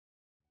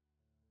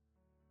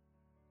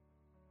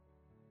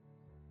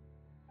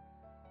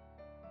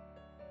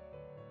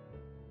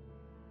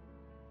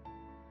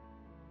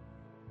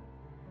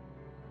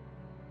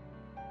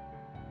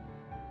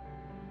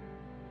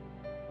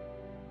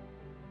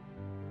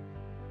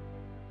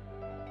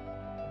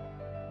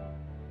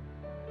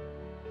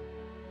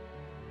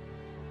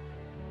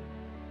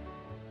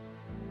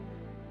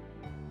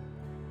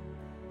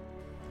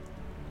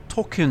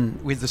Talking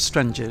with the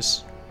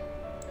strangers.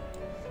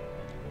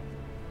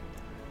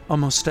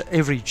 Almost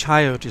every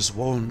child is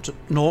warned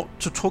not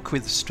to talk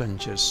with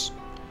strangers.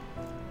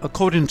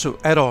 According to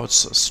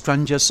adults,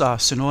 strangers are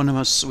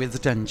synonymous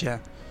with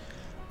danger.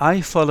 I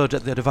followed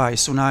the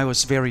advice when I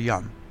was very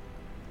young.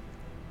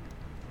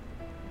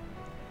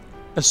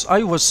 As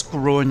I was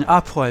growing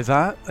up,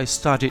 however, I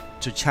started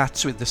to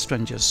chat with the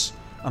strangers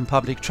on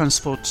public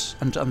transport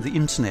and on the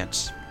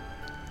internet.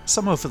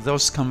 Some of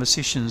those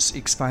conversations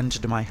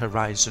expanded my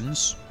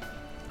horizons.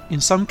 In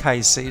some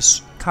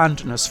cases,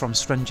 kindness from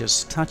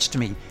strangers touched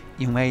me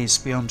in ways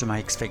beyond my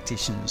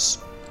expectations.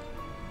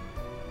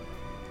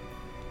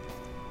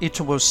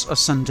 It was a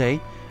Sunday.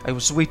 I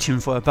was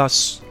waiting for a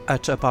bus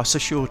at a bus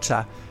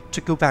shelter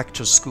to go back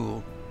to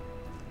school.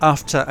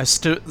 After I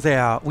stood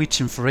there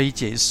waiting for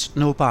ages,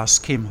 no bus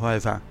came,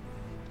 however.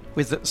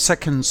 With the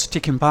seconds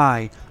ticking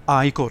by,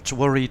 I got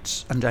worried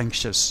and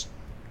anxious.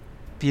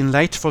 Being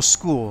late for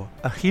school,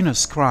 a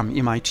heinous crime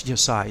in my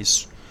teacher's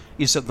eyes,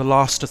 is the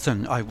last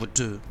thing I would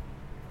do.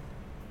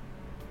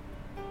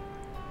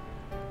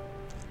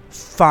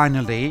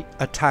 Finally,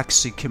 a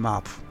taxi came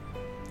up.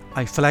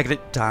 I flagged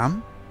it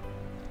down.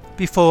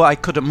 Before I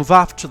could move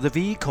up to the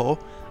vehicle,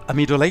 a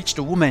middle-aged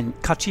woman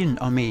cut in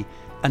on me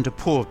and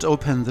pulled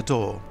open the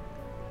door.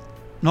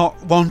 Not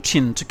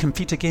wanting to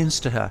compete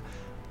against her,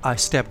 I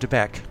stepped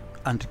back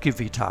and gave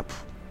it up.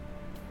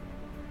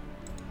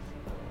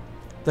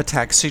 The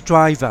taxi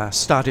driver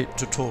started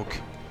to talk.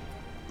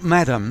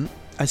 "Madam,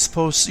 I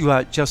suppose you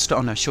are just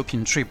on a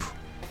shopping trip.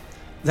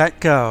 That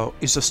girl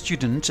is a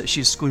student.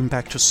 She's going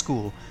back to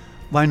school.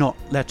 Why not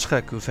let her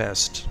go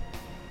first?"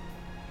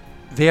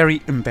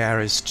 Very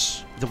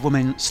embarrassed, the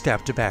woman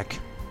stepped back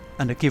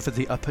and gave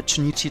the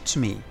opportunity to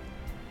me.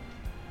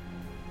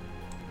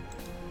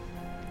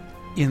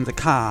 In the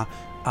car,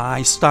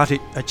 I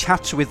started a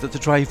chat with the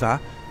driver,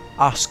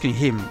 asking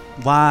him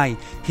why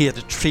he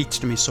had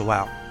treated me so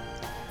well.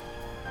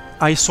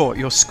 "I saw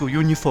your school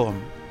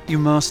uniform. You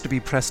must be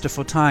pressed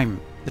for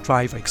time," the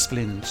driver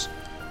explained.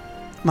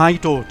 "My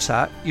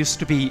daughter used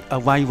to be a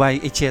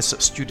YYHS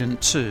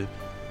student too.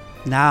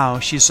 Now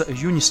she's a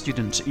uni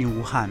student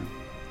in Wuhan.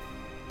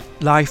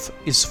 Life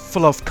is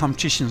full of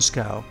competitions,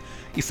 girl.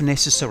 If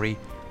necessary,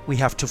 we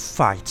have to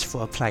fight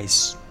for a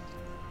place."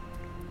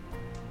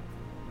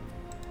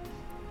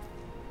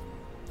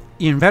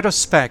 In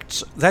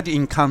retrospect, that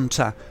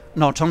encounter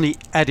not only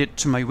added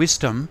to my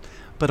wisdom,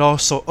 but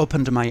also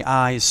opened my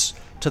eyes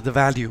to the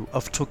value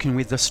of talking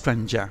with a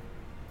stranger.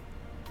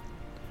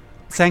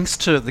 Thanks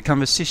to the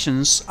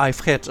conversations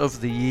I've had over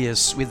the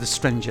years with the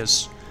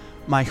strangers,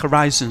 my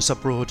horizons are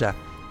broader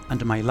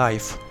and my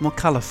life more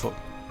colorful.